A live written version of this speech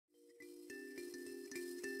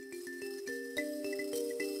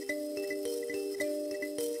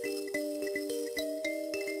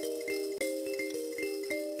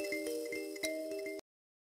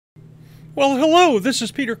Well, hello, this is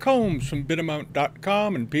Peter Combs from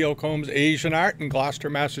Bitamount.com and P.O. Combs Asian Art in Gloucester,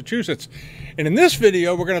 Massachusetts. And in this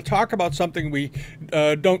video, we're going to talk about something we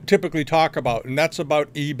don't typically talk about, and that's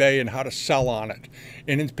about eBay and how to sell on it.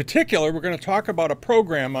 And in particular, we're going to talk about a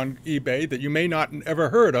program on eBay that you may not have ever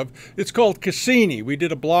heard of. It's called Cassini. We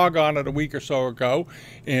did a blog on it a week or so ago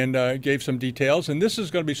and gave some details. And this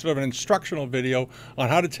is going to be sort of an instructional video on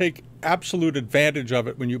how to take absolute advantage of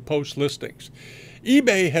it when you post listings.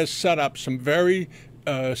 eBay has set up some very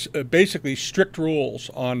basically strict rules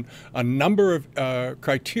on a number of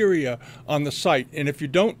criteria on the site, and if you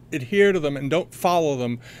don't adhere to them and don't follow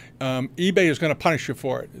them, eBay is going to punish you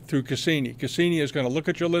for it through Cassini. Cassini is going to look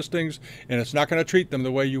at your listings and it's not going to treat them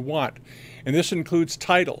the way you want. And this includes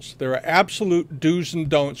titles. There are absolute do's and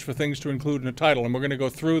don'ts for things to include in a title, and we're going to go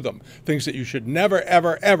through them. Things that you should never,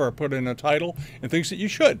 ever, ever put in a title, and things that you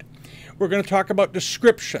should. We're going to talk about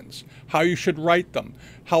descriptions, how you should write them,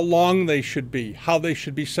 how long they should be, how they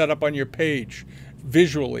should be set up on your page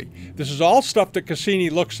visually. This is all stuff that Cassini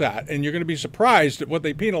looks at, and you're going to be surprised at what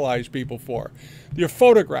they penalize people for. Your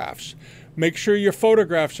photographs. Make sure your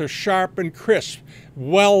photographs are sharp and crisp,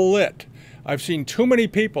 well lit. I've seen too many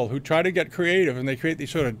people who try to get creative and they create these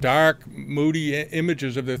sort of dark, moody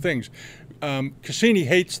images of their things. Cassini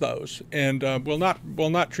hates those and will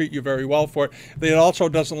not treat you very well for it. It also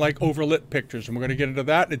doesn't like overlit pictures, and we're going to get into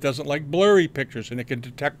that. It doesn't like blurry pictures, and it can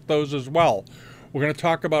detect those as well. We're going to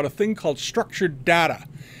talk about a thing called structured data.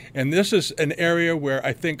 And this is an area where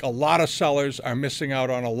I think a lot of sellers are missing out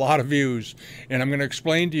on a lot of views. And I'm going to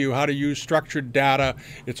explain to you how to use structured data.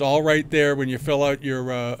 It's all right there when you fill out your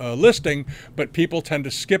listing, but people tend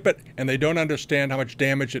to skip it and they don't understand how much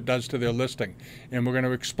damage it does to their listing. And we're going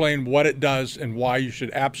to explain what it does and why you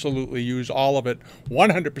should absolutely use all of it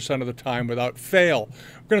 100% of the time without fail.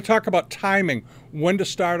 We're going to talk about timing, when to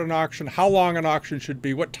start an auction, how long an auction should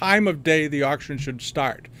be, what time of day the auction should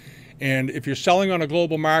start. And if you're selling on a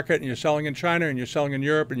global market and you're selling in China and you're selling in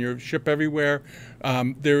Europe and you ship everywhere,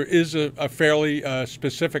 there is a fairly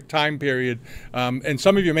specific time period. And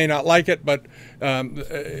some of you may not like it, but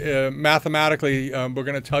mathematically, we're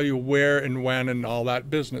going to tell you where and when and all that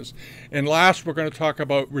business. And last, we're going to talk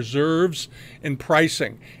about reserves and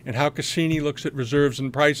pricing and how Cassini looks at reserves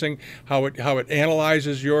and pricing, how it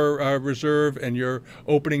analyzes your reserve and your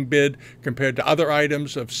opening bid compared to other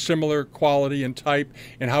items of similar quality and type,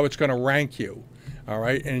 and how it's going to rank you. All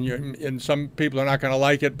right, and some people are not going to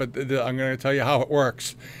like it, but I'm going to tell you how it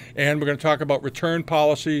works. And we're going to talk about return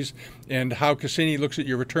policies and how Cassini looks at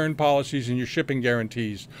your return policies and your shipping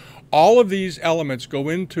guarantees. All of these elements go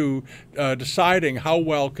into deciding how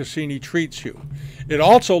well Cassini treats you. It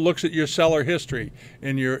also looks at your seller history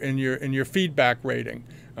and your feedback rating.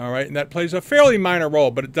 All right, and that plays a fairly minor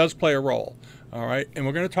role, but it does play a role. All right, and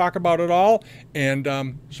we're going to talk about it all, and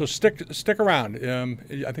so stick around.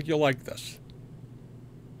 I think you'll like this.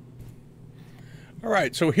 All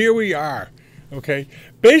right, so here we are. Okay,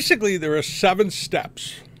 basically there are 7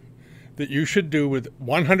 steps that you should do with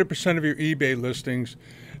 100% of your eBay listings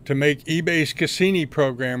to make eBay's Cassini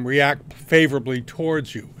program react favorably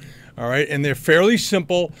towards you. All right, and they're fairly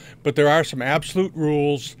simple, but there are some absolute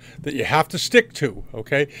rules that you have to stick to,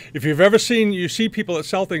 okay? If you've ever you see people that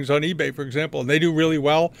sell things on eBay, for example, and they do really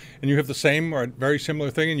well, and you have the same or a very similar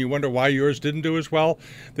thing, and you wonder why yours didn't do as well,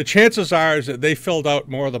 the chances are is that they filled out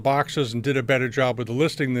more of the boxes and did a better job with the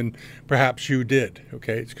listing than perhaps you did,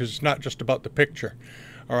 okay? It's because it's not just about the picture,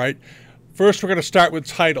 all right? First, we're going to start with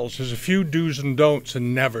titles. There's a few do's and don'ts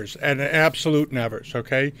and nevers, and absolute nevers,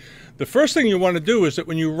 okay? The first thing you want to do is that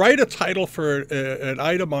when you write a title for an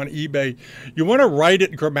item on eBay, you want to write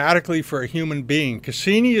it grammatically for a human being.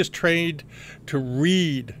 Cassini is trained to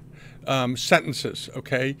read sentences,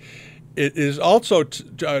 okay? It is also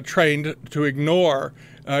trained to ignore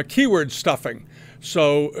keyword stuffing.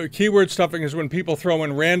 So keyword stuffing is when people throw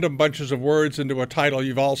in random bunches of words into a title,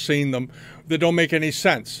 you've all seen them, that don't make any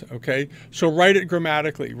sense, okay? So write it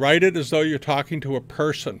grammatically. Write it as though you're talking to a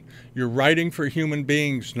person. You're writing for human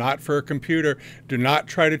beings, not for a computer. Do not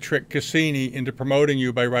try to trick Cassini into promoting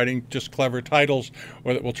you by writing just clever titles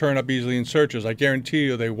or that will turn up easily in searches. I guarantee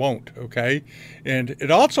you they won't, okay? And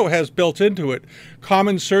it also has built into it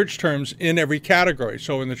common search terms in every category.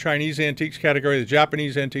 So in the Chinese antiques category, the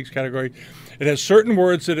Japanese antiques category, it has certain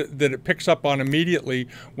words that it picks up on immediately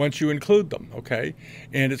once you include them, okay?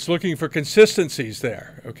 And it's looking for consistencies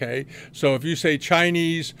there, okay? So if you say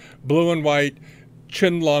Chinese, blue and white,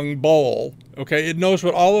 Chinlung bowl, Okay, it knows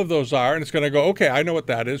what all of those are, and it's going to go, okay, I know what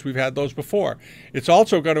that is. We've had those before. It's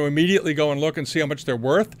also going to immediately go and look and see how much they're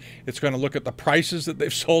worth. It's going to look at the prices that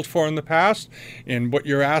they've sold for in the past, and what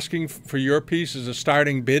you're asking for your piece is a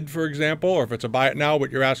starting bid, for example, or if it's a buy it now,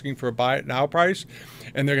 what you're asking for a buy it now price,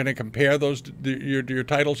 and they're going to compare those your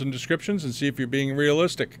titles and descriptions and see if you're being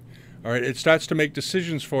realistic. All right, it starts to make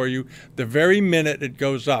decisions for you the very minute it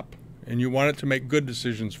goes up, and you want it to make good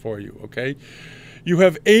decisions for you, okay? You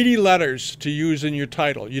have 80 letters to use in your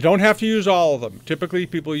title. You don't have to use all of them. Typically,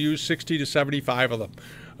 people use 60 to 75 of them.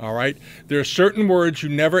 All right? There are certain words you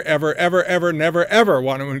never, ever, ever, ever, never, ever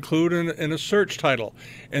want to include in a search title.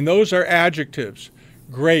 And those are adjectives.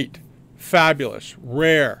 Great, fabulous,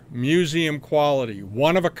 rare, museum quality,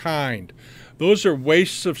 one of a kind. Those are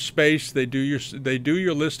wastes of space. They do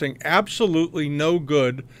your listing absolutely no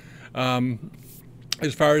good.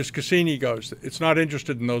 As far as Cassini goes, it's not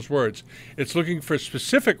interested in those words. It's looking for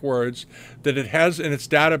specific words that it has in its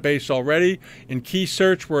database already, in key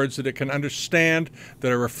search words that it can understand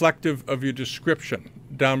that are reflective of your description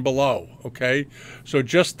down below, okay? So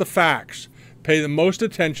just the facts. Pay the most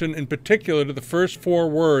attention in particular to the first 4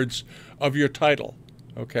 words of your title,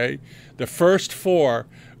 okay? The first 4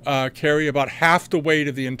 carry about half the weight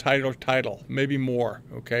of the entire title, maybe more,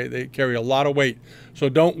 okay? They carry a lot of weight. So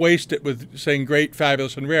don't waste it with saying great,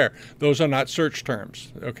 fabulous, and rare. Those are not search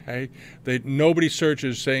terms, okay? Nobody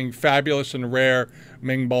searches saying fabulous and rare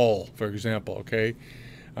Ming Bowl, for example, okay?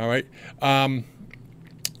 All right.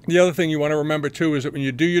 The other thing you want to remember, too, is that when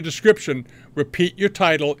you do your description, repeat your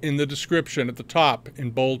title in the description at the top in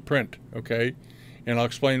bold print, okay? And I'll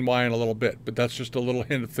explain why in a little bit, but that's just a little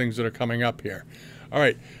hint of things that are coming up here. All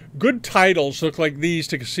right, good titles look like these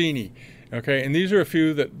to Cassini, okay? And these are a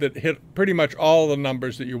few that hit pretty much all the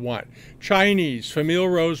numbers that you want. Chinese, Famille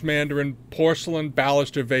Rose Mandarin, Porcelain,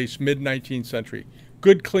 Baluster Vase, mid-19th century.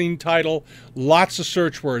 Good, clean title, lots of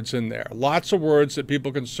search words in there, lots of words that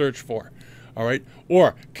people can search for, all right?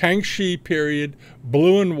 Or Kangxi period,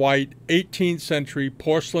 blue and white, 18th century,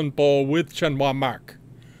 porcelain bowl with chinois mark.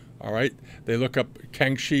 All right, they look up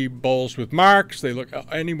Kangxi bowls with marks. They look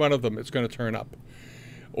any one of them, it's going to turn up.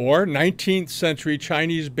 Or 19th century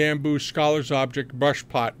Chinese bamboo scholar's object brush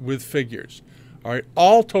pot with figures. All right,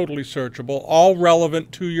 all totally searchable, all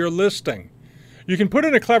relevant to your listing. You can put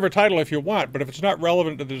in a clever title if you want, but if it's not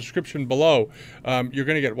relevant to the description below, you're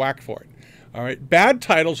going to get whacked for it. All right, bad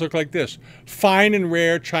titles look like this. Fine and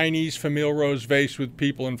rare Chinese Famille Rose vase with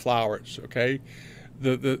people and flowers, okay?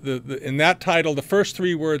 In that title, the first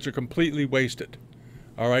 3 words are completely wasted.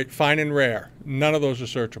 All right, fine and rare. None of those are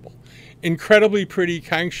searchable. Incredibly pretty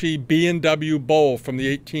Kangxi B&W bowl from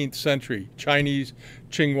the 18th century, Chinese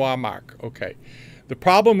chinois mark. Okay. The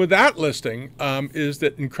problem with that listing is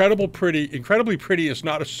that incredibly pretty is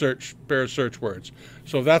not a pair of search words,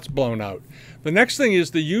 so that's blown out. The next thing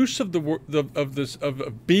is the use of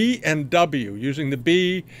of B and W, using the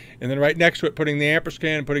B and then right next to it putting the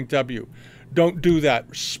ampersand and putting W. Don't do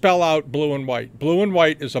that. Spell out blue and white. Blue and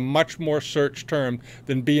white is a much more search term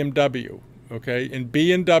than BMW. Okay, and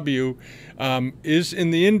B and W is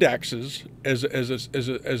in the indexes as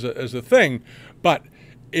a thing, but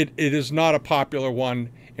it is not a popular one,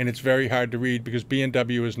 and it's very hard to read because B and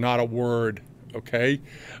W is not a word. Okay,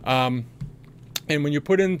 and when you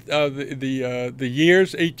put in the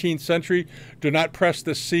years, 18th century, do not press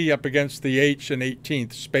the C up against the H in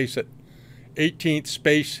 18th. Space it. 18th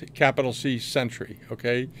space capital C century,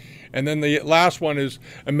 okay? And then the last one is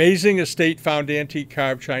amazing estate found antique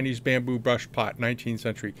carved Chinese bamboo brush pot, 19th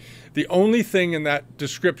century. The only thing in that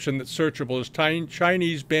description that's searchable is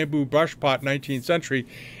Chinese bamboo brush pot, 19th century,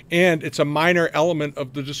 and it's a minor element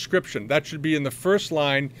of the description. That should be in the first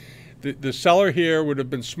line. The seller here would have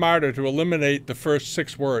been smarter to eliminate the first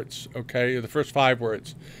 6 words, okay, or the first 5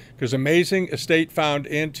 words, because amazing estate found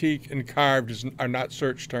antique and carved are not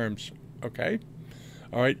search terms. Okay?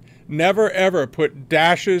 All right? Never, ever put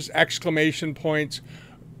dashes, exclamation points.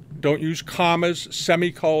 Don't use commas,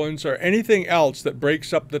 semicolons, or anything else that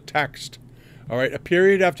breaks up the text. All right? A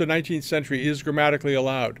period after 19th century is grammatically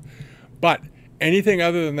allowed. But anything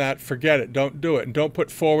other than that, forget it. Don't do it. And don't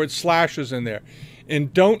put forward slashes in there.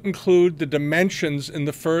 And don't include the dimensions in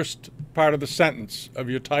the first part of the sentence of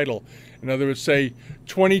your title. In other words, say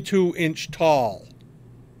 22-inch tall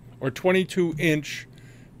or 22-inch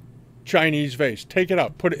Chinese vase. Take it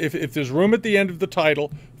out. Put it, if there's room at the end of the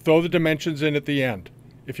title, throw the dimensions in at the end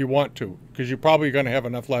if you want to, because you're probably going to have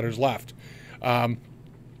enough letters left.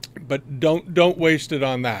 But don't waste it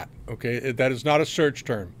on that. Okay, that is not a search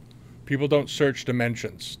term. People don't search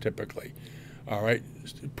dimensions typically. All right,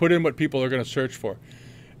 put in what people are going to search for.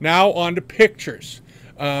 Now on to pictures.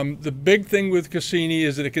 The big thing with Cassini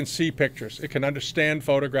is that it can see pictures. It can understand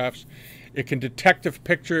photographs. It can detect a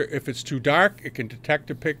picture if it's too dark. It can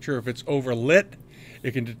detect a picture if it's overlit.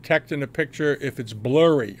 It can detect in a picture if it's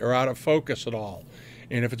blurry or out of focus at all.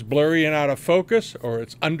 And if it's blurry and out of focus or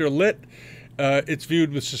it's underlit, it's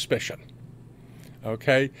viewed with suspicion.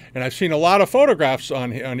 Okay, and I've seen a lot of photographs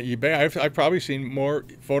on eBay. I've probably seen more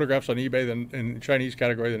photographs on eBay than in the Chinese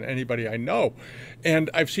category than anybody I know. And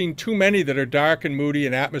I've seen too many that are dark and moody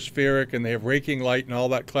and atmospheric, and they have raking light and all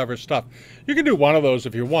that clever stuff. You can do one of those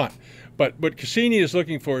if you want. But what Cassini is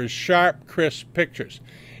looking for is sharp, crisp pictures.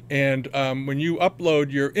 And when you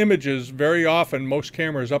upload your images, very often most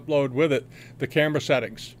cameras upload with it the camera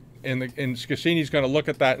settings. And Cassini's going to look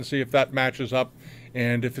at that and see if that matches up.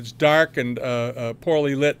 And if it's dark and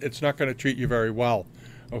poorly lit, it's not going to treat you very well.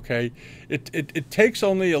 Okay, it takes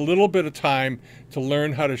only a little bit of time to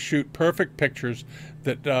learn how to shoot perfect pictures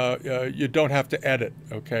that you don't have to edit.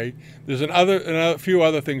 Okay, there's a few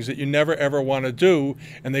other things that you never ever want to do,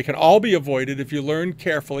 and they can all be avoided if you learn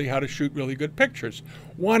carefully how to shoot really good pictures.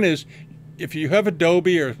 One is, if you have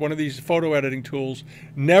Adobe or one of these photo editing tools,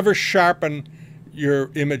 never sharpen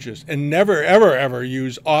your images, and never ever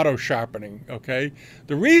use auto sharpening. Okay,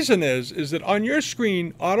 the reason is that on your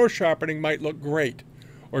screen auto sharpening might look great,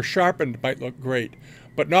 or sharpened might look great,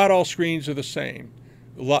 but not all screens are the same.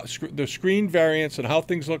 The screen variance and how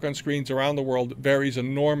things look on screens around the world varies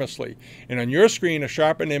enormously, and on your screen a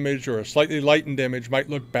sharpened image or a slightly lightened image might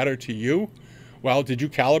look better to you. Well, did you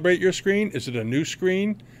calibrate your screen? Is it a new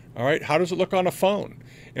screen? All right, how does it look on a phone?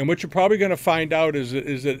 And what you're probably going to find out is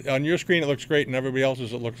that on your screen it looks great and everybody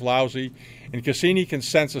else's it looks lousy. And Cassini can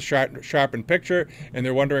sense a sharpened picture, and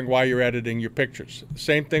they're wondering why you're editing your pictures.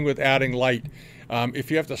 Same thing with adding light.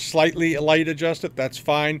 If you have to slightly light adjust it, that's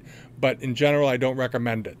fine, but in general I don't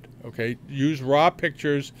recommend it. Okay, use raw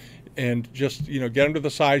pictures and just get them to the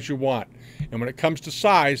size you want. And when it comes to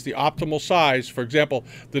size, the optimal size, for example,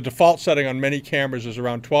 the default setting on many cameras is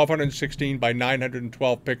around 1216 by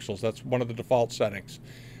 912 pixels. That's one of the default settings.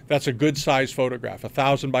 That's a good size photograph.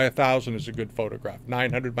 1000 by 1000 is a good photograph.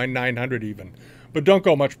 900 by 900 even. But don't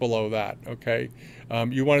go much below that, okay?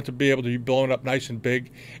 You want it to be able to be blown up nice and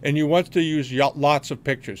big, and you want to use lots of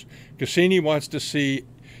pictures. Cassini wants to see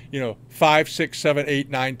 5, 6, 7, 8,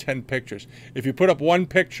 9, 10 pictures. If you put up one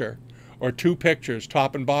picture or two pictures,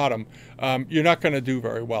 top and bottom, you're not going to do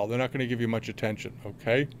very well. They're not going to give you much attention,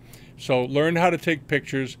 okay? So learn how to take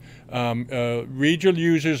pictures. Read your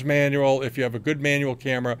user's manual. If you have a good manual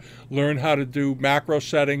camera, learn how to do macro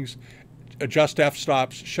settings, adjust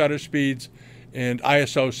f-stops, shutter speeds, and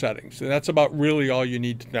ISO settings. And that's about really all you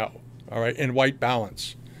need to know, all right, and white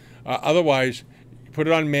balance. Otherwise, put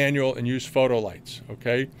it on manual and use photo lights,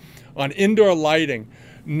 okay? On indoor lighting,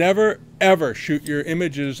 never ever shoot your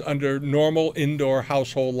images under normal indoor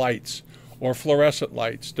household lights or fluorescent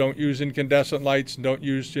lights. Don't use incandescent lights. Don't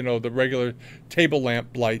use the regular table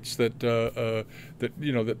lamp lights that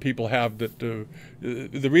that people have.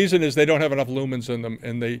 The reason is they don't have enough lumens in them,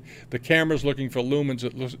 and the camera's looking for lumens.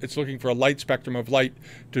 It's looking for a light spectrum of light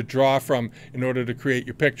to draw from in order to create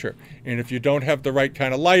your picture. And if you don't have the right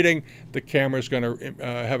kind of lighting, the camera's going to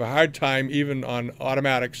have a hard time, even on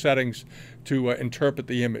automatic settings, to interpret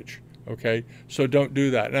the image. Okay, so don't do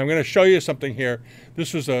that. And I'm going to show you something here.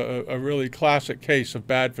 This was a really classic case of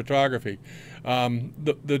bad photography.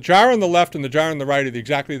 The jar on the left and the jar on the right are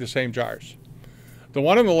exactly the same jars. The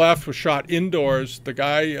one on the left was shot indoors. The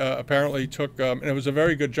guy apparently took, and it was a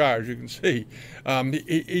very good jar, as you can see.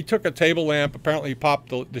 He took a table lamp, apparently popped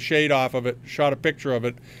the shade off of it, shot a picture of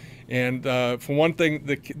it. And for one thing,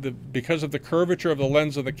 because of the curvature of the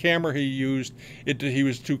lens of the camera he used, he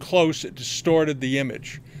was too close. It distorted the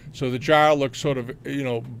image. So the jar looks sort of,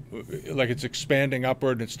 like it's expanding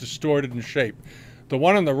upward, and it's distorted in shape. The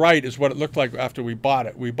one on the right is what it looked like after we bought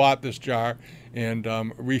it. We bought this jar and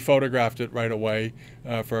rephotographed it right away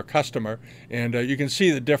for a customer. And you can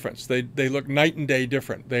see the difference. They look night and day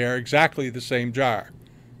different. They are exactly the same jar.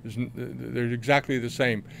 They're exactly the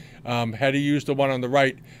same. Had he used the one on the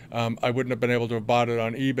right, I wouldn't have been able to have bought it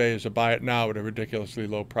on eBay as a buy it now at a ridiculously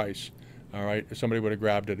low price. All right, somebody would have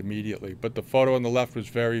grabbed it immediately. But the photo on the left was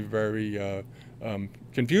very, very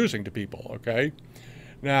confusing to people. Okay,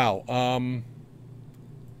 now I'm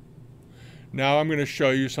going to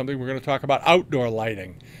show you something. We're going to talk about outdoor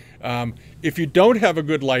lighting. If you don't have a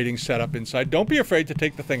good lighting setup inside, don't be afraid to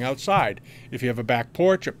take the thing outside. If you have a back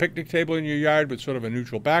porch, a picnic table in your yard with sort of a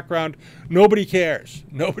neutral background, nobody cares.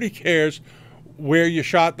 Nobody cares where you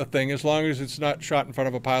shot the thing, as long as it's not shot in front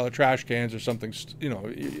of a pile of trash cans or something, you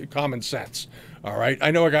know, common sense. All right. I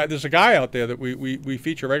know there's a guy out there that we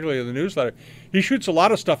feature regularly in the newsletter. He shoots a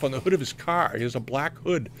lot of stuff on the hood of his car. He has a black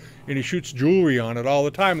hood, and he shoots jewelry on it all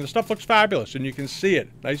the time. And the stuff looks fabulous, and you can see it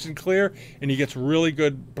nice and clear, and he gets really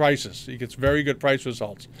good prices. He gets very good price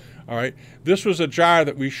results. All right. This was a jar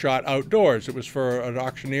that we shot outdoors. It was for an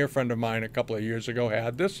auctioneer friend of mine a couple of years ago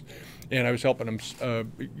had this, and I was helping him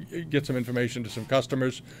get some information to some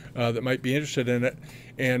customers that might be interested in it.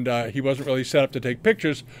 And he wasn't really set up to take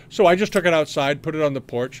pictures, so I just took it outside, put it on the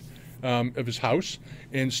porch of his house,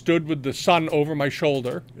 and stood with the sun over my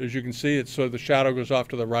shoulder. As you can see, it's so the shadow goes off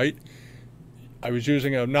to the right. I was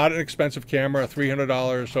using not an expensive camera, a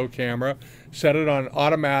 $300 or so camera, set it on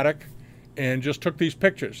automatic, and just took these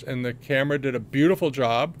pictures. And the camera did a beautiful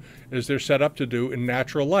job, as they're set up to do, in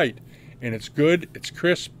natural light. And it's good, it's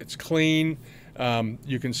crisp, it's clean.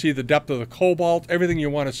 You can see the depth of the cobalt, everything you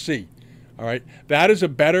want to see. All right, that is a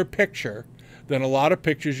better picture than a lot of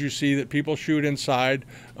pictures you see that people shoot inside,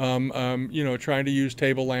 you know, trying to use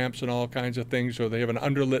table lamps and all kinds of things, or they have an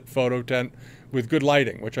underlit photo tent with good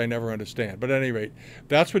lighting, which I never understand. But at any rate,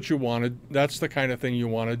 that's what you wanted. That's the kind of thing you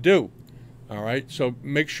want to do. All right, so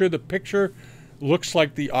make sure the picture looks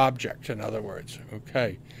like the object, in other words.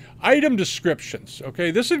 Okay. Item descriptions.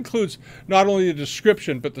 Okay, this includes not only the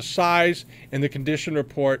description, but the size and the condition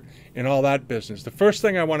report and all that business. The first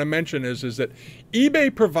thing I want to mention is that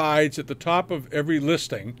eBay provides at the top of every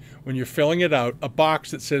listing, when you're filling it out, a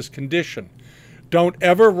box that says condition. Don't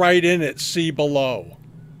ever write in it "see below"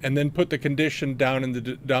 and then put the condition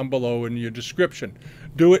down below in your description.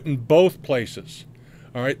 Do it in both places.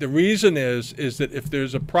 All right. The reason is that if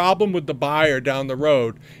there's a problem with the buyer down the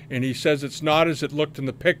road and he says it's not as it looked in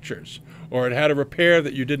the pictures, or it had a repair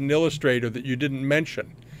that you didn't illustrate or that you didn't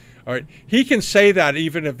mention, all right, he can say that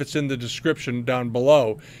even if it's in the description down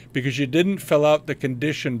below, because you didn't fill out the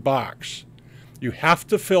condition box. You have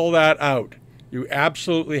to fill that out. You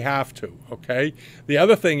absolutely have to, okay? The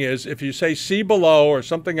other thing is, if you say "see below" or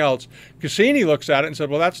something else, Cassini looks at it and said,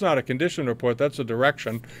 well, that's not a condition report, that's a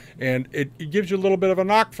direction, and it gives you a little bit of a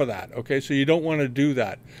knock for that, okay? So you don't want to do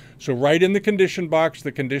that. So write in the condition box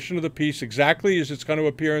the condition of the piece exactly as it's going to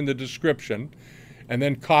appear in the description, and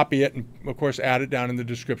then copy it and, of course, add it down in the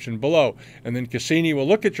description below. And then Cassini will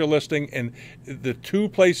look at your listing, and the two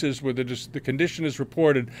places where the condition is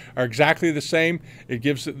reported are exactly the same. It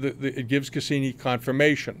gives Cassini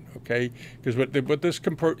confirmation, okay? Because what this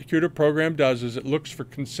computer program does is it looks for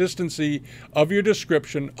consistency of your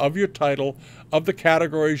description, of your title, of the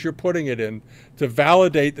categories you're putting it in, to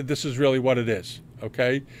validate that this is really what it is,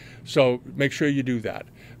 okay? So make sure you do that.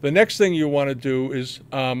 The next thing you want to do is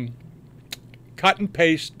cut and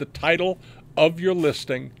paste the title of your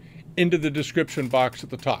listing into the description box at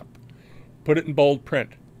the top. Put it in bold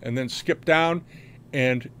print, and then skip down,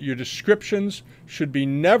 and your descriptions should be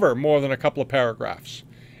never more than a couple of paragraphs,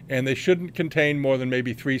 and they shouldn't contain more than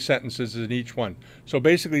maybe 3 sentences in each one. So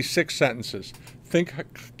basically 6 sentences. Think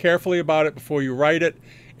carefully about it before you write it,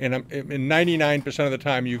 and in 99% of the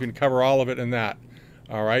time you can cover all of it in that.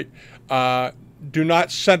 All right. Do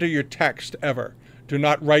not center your text ever. Do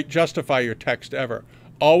not right justify your text ever.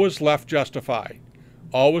 Always left justify.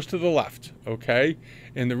 Always to the left, okay?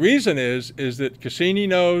 And the reason is that Cassini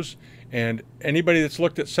knows, and anybody that's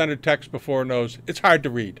looked at centered text before knows, it's hard to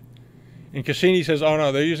read. And Cassini says, oh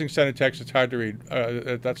no, they're using centered text, it's hard to read.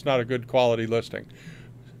 That's not a good quality listing.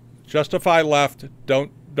 Justify left.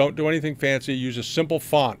 Don't do anything fancy. Use a simple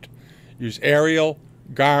font. Use Arial,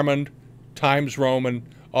 Garmin, Times Roman,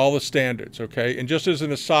 all the standards, okay? And just as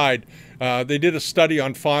an aside, they did a study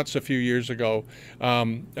on fonts a few years ago.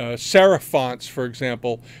 Serif fonts, for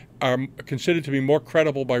example, are considered to be more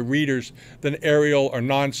credible by readers than Arial or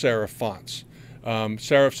non-serif fonts.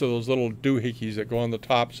 Serifs are those little doohickeys that go on the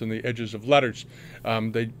tops and the edges of letters.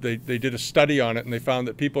 They did a study on it, and they found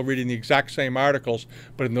that people reading the exact same articles,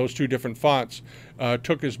 but in those two different fonts,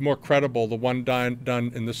 took as more credible the one done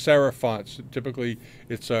in the serif fonts. Typically,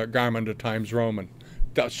 it's Garmin or Times Roman.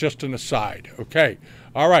 That's just an aside. Okay.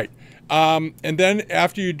 All right. And then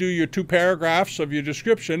after you do your 2 paragraphs of your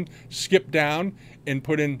description, skip down and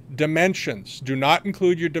put in dimensions. Do not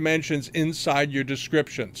include your dimensions inside your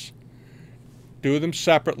descriptions. Do them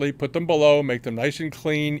separately. Put them below. Make them nice and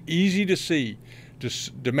clean, easy to see.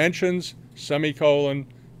 Just dimensions, semicolon,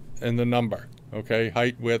 and the number. Okay.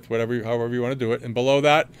 Height, width, whatever, however you want to do it. And below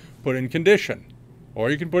that, put in condition. Or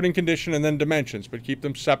you can put in condition and then dimensions, but keep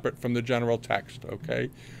them separate from the general text, okay?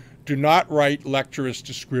 Do not write lecturous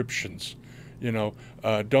descriptions. You know,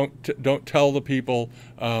 don't tell the people,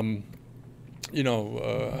 you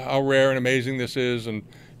know, how rare and amazing this is, and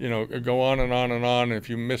you know, go on and on and on. And if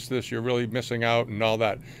you miss this, you're really missing out and all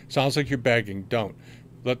that. Sounds like you're begging. Don't.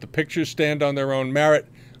 Let the pictures stand on their own merit.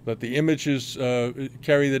 Let the images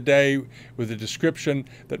carry the day with a description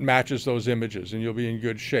that matches those images, and you'll be in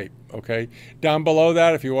good shape, okay? Down below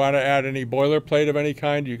that, if you want to add any boilerplate of any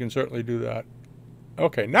kind, you can certainly do that.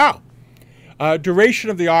 Okay, now, duration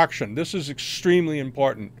of the auction. This is extremely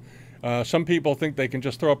important. Some people think they can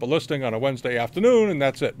just throw up a listing on a Wednesday afternoon and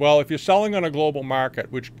that's it. Well, if you're selling on a global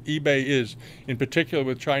market, which eBay is, in particular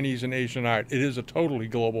with Chinese and Asian art, it is a totally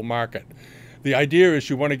global market. The idea is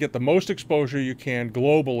you want to get the most exposure you can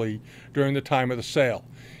globally during the time of the sale.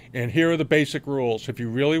 And here are the basic rules. If you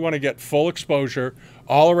really want to get full exposure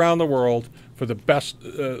all around the world for the best,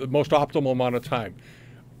 most optimal amount of time,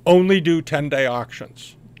 only do 10-day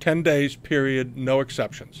auctions. 10 days, period, no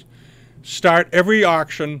exceptions. Start every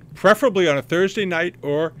auction, preferably on a Thursday night,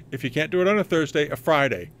 or if you can't do it on a Thursday, a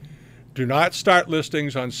Friday. Do not start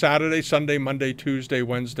listings on Saturday, Sunday, Monday, Tuesday,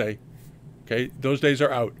 Wednesday. Okay, those days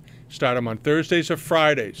are out. Start them on Thursdays or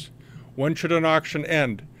Fridays. When should an auction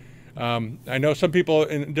end? I know some people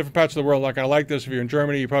in different parts of the world are not going to like this. If you're in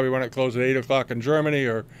Germany, you probably want it closed at 8 o'clock in Germany,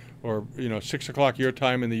 or you know, 6 o'clock your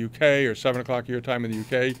time in the UK, or 7 o'clock your time in the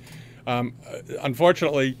UK.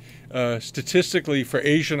 Unfortunately, statistically for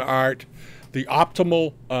Asian art, the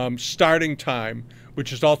optimal starting time,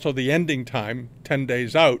 which is also the ending time, 10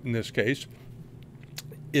 days out in this case,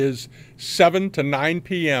 is 7 to 9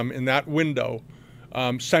 p.m. in that window,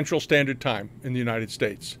 Central Standard Time in the United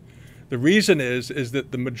States. The reason is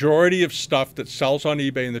that the majority of stuff that sells on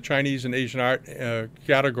eBay in the Chinese and Asian art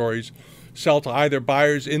categories sell to either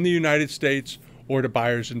buyers in the United States or to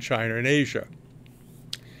buyers in China and Asia.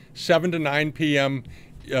 7 to 9 p.m.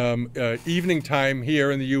 Evening time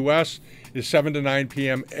here in the U.S. is 7 to 9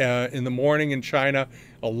 p.m. In the morning in China.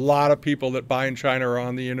 A lot of people that buy in China are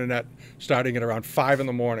on the internet starting at around 5 in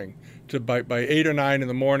the morning. By 8 or 9 in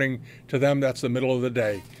the morning, to them, that's the middle of the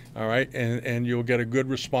day. All right, and you'll get a good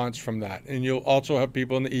response from that. And you'll also have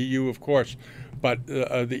people in the EU, of course, but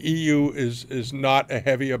the EU is not a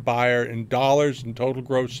heavier buyer in dollars and total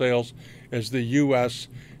gross sales as the U.S.,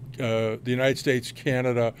 the United States,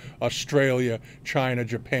 Canada, Australia, China,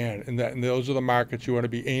 Japan, and those are the markets you want to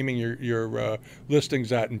be aiming your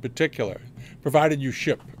listings at in particular, provided you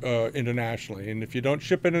ship internationally. And if you don't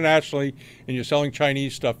ship internationally and you're selling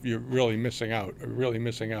Chinese stuff, you're really missing out.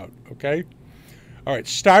 Okay. All right,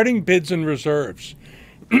 starting bids and reserves.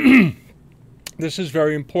 This is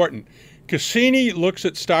very important. Cassini looks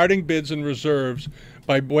at starting bids and reserves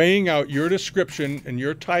by weighing out your description and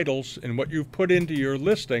your titles and what you've put into your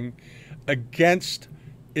listing against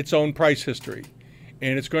its own price history.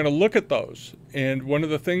 And it's going to look at those. And one of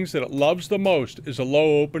the things that it loves the most is a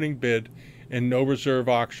low opening bid and no reserve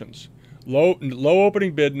auctions. Low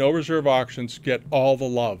opening bid, no reserve auctions get all the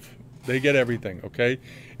love. They get everything, okay?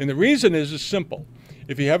 And the reason is simple.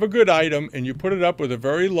 If you have a good item and you put it up with a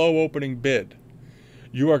very low opening bid,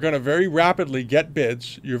 you are going to very rapidly get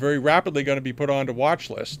bids. You're very rapidly going to be put onto watch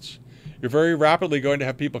lists. You're very rapidly going to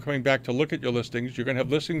have people coming back to look at your listings. You're going to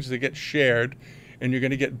have listings that get shared, and you're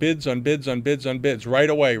going to get bids on bids on bids on bids right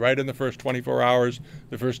away, right in the first 24 hours,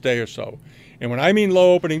 the first day or so. And when I mean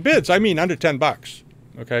low opening bids, I mean under 10 bucks.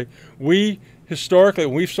 Okay, historically,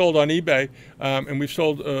 when we've sold on eBay, and we've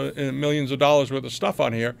sold millions of dollars worth of stuff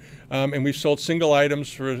on here, and we've sold single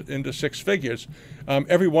items into 6 figures,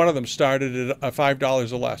 every one of them started at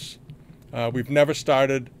 $5 or less. We've never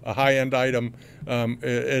started a high-end item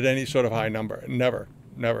at any sort of high number. Never.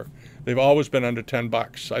 They've always been under 10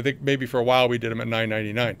 bucks. I think maybe for a while we did them at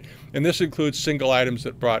 $9.99. And this includes single items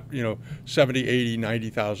that brought, you know, $70,000,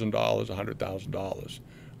 $80,000, $90,000, $100,000.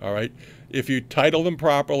 All right. If you title them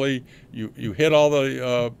properly, you hit all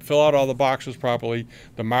the fill out all the boxes properly,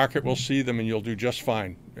 the market will see them and you'll do just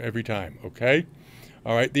fine every time. Okay.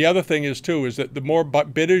 All right. The other thing is that the more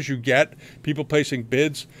bidders you get, people placing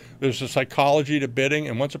bids, there's a psychology to bidding.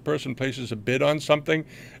 And once a person places a bid on something,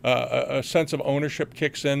 a sense of ownership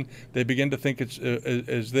kicks in. They begin to think it's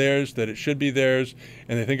theirs, that it should be theirs,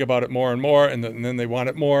 and they think about it more and more, and then they want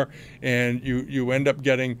it more. And you end up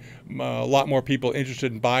getting a lot more people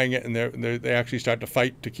interested in buying it, and they actually start to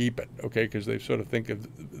fight to keep it, okay, because they sort of think of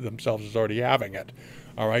themselves as already having it.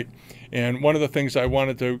 All right. And one of the things I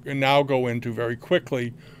wanted to now go into very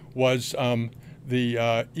quickly was the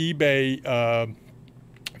eBay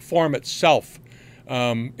form itself.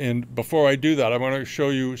 And before I do that, I want to show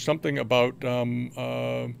you something about,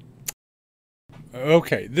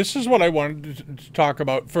 okay, this is what I wanted to talk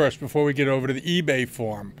about first before we get over to the eBay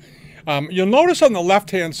form. You'll notice on the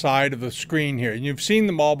left-hand side of the screen here, and you've seen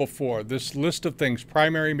them all before, this list of things: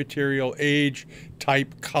 primary material, age,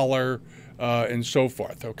 type, color, and so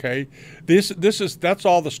forth. Okay, that's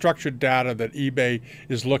all the structured data that eBay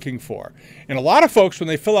is looking for. And a lot of folks, when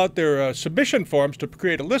they fill out their submission forms to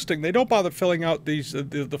create a listing, they don't bother filling out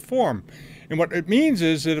the form. And what it means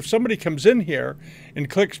is that if somebody comes in here and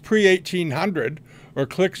clicks pre-1800 or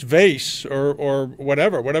clicks vase or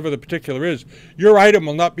whatever the particular is, your item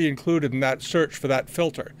will not be included in that search for that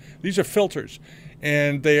filter. These are filters,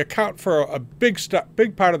 and they account for a big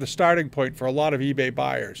part of the starting point for a lot of eBay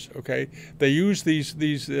buyers. Okay, they use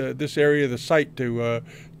this area of the site to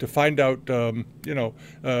find out how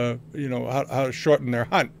to shorten their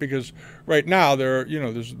hunt, because right now there's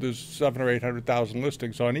 700,000 or 800,000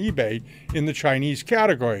 listings on eBay in the Chinese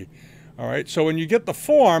category. All right, so when you get the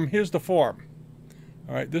form, here's the form.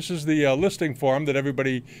 All right, this is the listing form that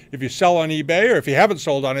everybody, if you sell on eBay or if you haven't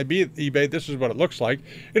sold on eBay, this is what it looks like.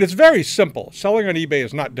 And it's very simple. Selling on eBay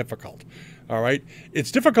is not difficult. All right,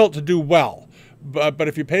 it's difficult to do well, but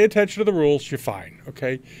if you pay attention to the rules, you're fine.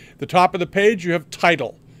 Okay, the top of the page, you have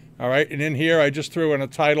title. All right, and in here, I just threw in a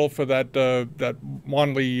title for that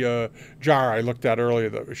Wanli jar I looked at earlier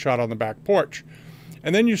that was shot on the back porch.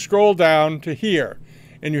 And then you scroll down to here,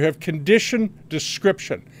 and you have condition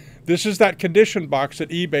description. This is that condition box that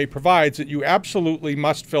eBay provides that you absolutely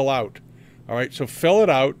must fill out. All right, so fill it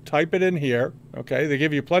out, type it in here. Okay, they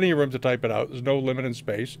give you plenty of room to type it out. There's no limit in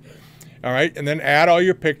space. All right, and then add all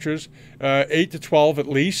your pictures, 8 to 12 at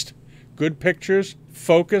least. Good pictures,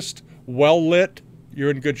 focused, well lit.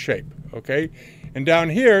 You're in good shape. Okay, and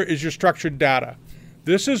down here is your structured data.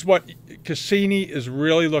 This is what Cassini is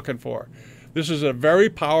really looking for. This is a very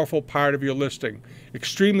powerful part of your listing,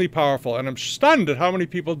 extremely powerful, and I'm stunned at how many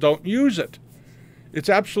people don't use it. It's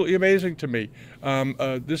absolutely amazing to me.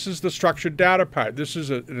 This is the structured data part. This is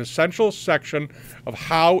an essential section of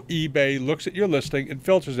how eBay looks at your listing and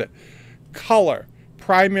filters it. Color,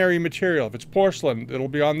 primary material. If it's porcelain, it'll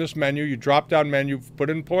be on this menu. You drop down menu, put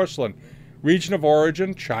in porcelain. Region of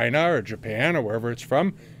origin, China or Japan or wherever it's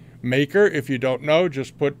from. Maker, if you don't know,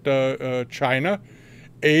 just put China.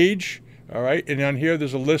 Age. All right, and on here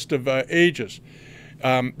there's a list of ages.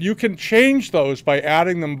 You can change those by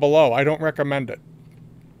adding them below. I don't recommend it.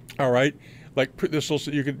 All right, like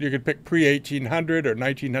you could pick pre-1800 or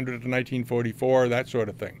 1900 to 1944, that sort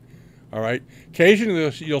of thing. All right. Occasionally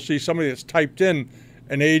you'll see somebody that's typed in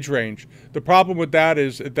an age range. The problem with that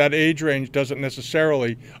is that age range doesn't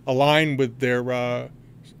necessarily align with their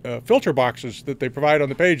filter boxes that they provide on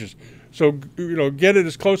the pages. So, get it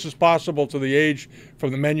as close as possible to the age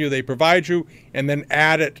from the menu they provide you, and then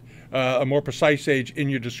add it, a more precise age in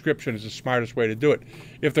your description is the smartest way to do it.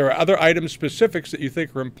 If there are other item specifics that you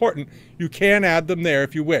think are important, you can add them there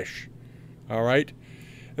if you wish. All right?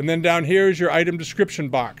 And then down here is your item description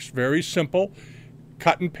box. Very simple.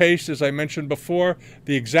 Cut and paste, as I mentioned before,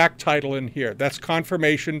 the exact title in here. That's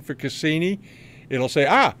confirmation for Cassini. It'll say,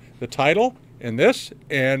 the title and this,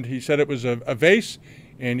 and he said it was a vase,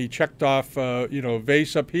 and he checked off,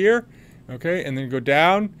 vase up here, okay, and then go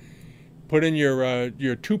down, put in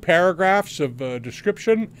your 2 paragraphs of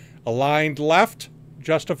description, aligned left,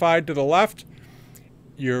 justified to the left,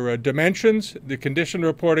 your dimensions, the condition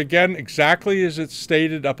report again, exactly as it's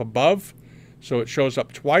stated up above, so it shows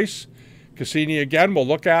up twice. Cassini again will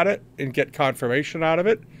look at it and get confirmation out of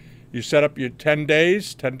it. You set up your 10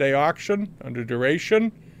 days, 10-day auction under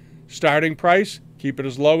duration, starting price, keep it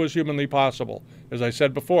as low as humanly possible. As I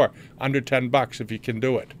said before, under $10 if you can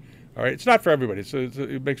do it. All right, it's not for everybody.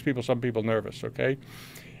 It makes some people nervous. Okay,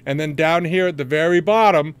 and then down here at the very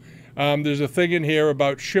bottom, there's a thing in here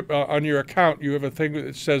about on your account. You have a thing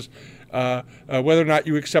that says whether or not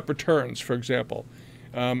you accept returns, for example.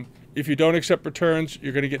 If you don't accept returns,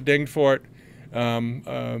 you're going to get dinged for it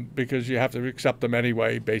because you have to accept them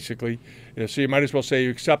anyway, basically. So you might as well say you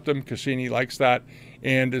accept them. Cassini likes that.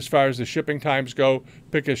 And as far as the shipping times go,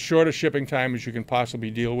 pick as short a shipping time as you can possibly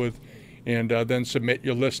deal with, and then submit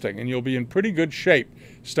your listing. And you'll be in pretty good shape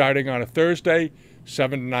starting on a Thursday,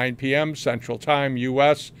 7 to 9 p.m. Central Time,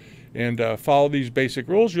 U.S., and follow these basic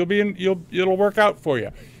rules. It'll work out for you.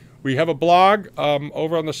 We have a blog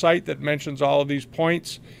over on the site that mentions all of these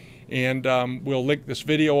points, and we'll link this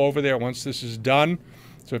video over there once this is done.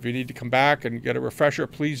 So if you need to come back and get a refresher,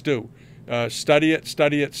 please do. Study it,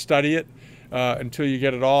 study it, study it until you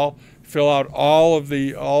get it all. Fill out all of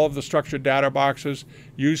the structured data boxes.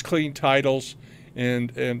 Use clean titles,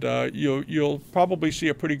 and you'll probably see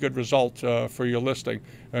a pretty good result for your listing.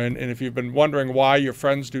 And if you've been wondering why your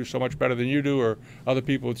friends do so much better than you do, or other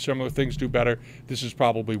people with similar things do better, this is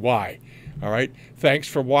probably why. All right. Thanks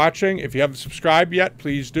for watching. If you haven't subscribed yet,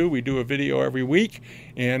 please do. We do a video every week.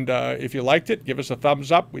 And if you liked it, give us a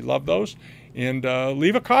thumbs up. We love those. And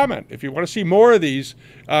leave a comment. If you want to see more of these,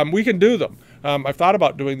 we can do them. I've thought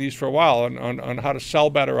about doing these for a while on how to sell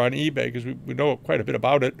better on eBay, because we know quite a bit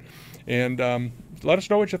about it. And let us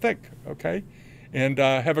know what you think, okay? And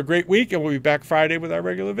have a great week, and we'll be back Friday with our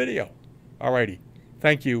regular video. All righty.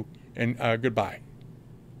 Thank you, and goodbye.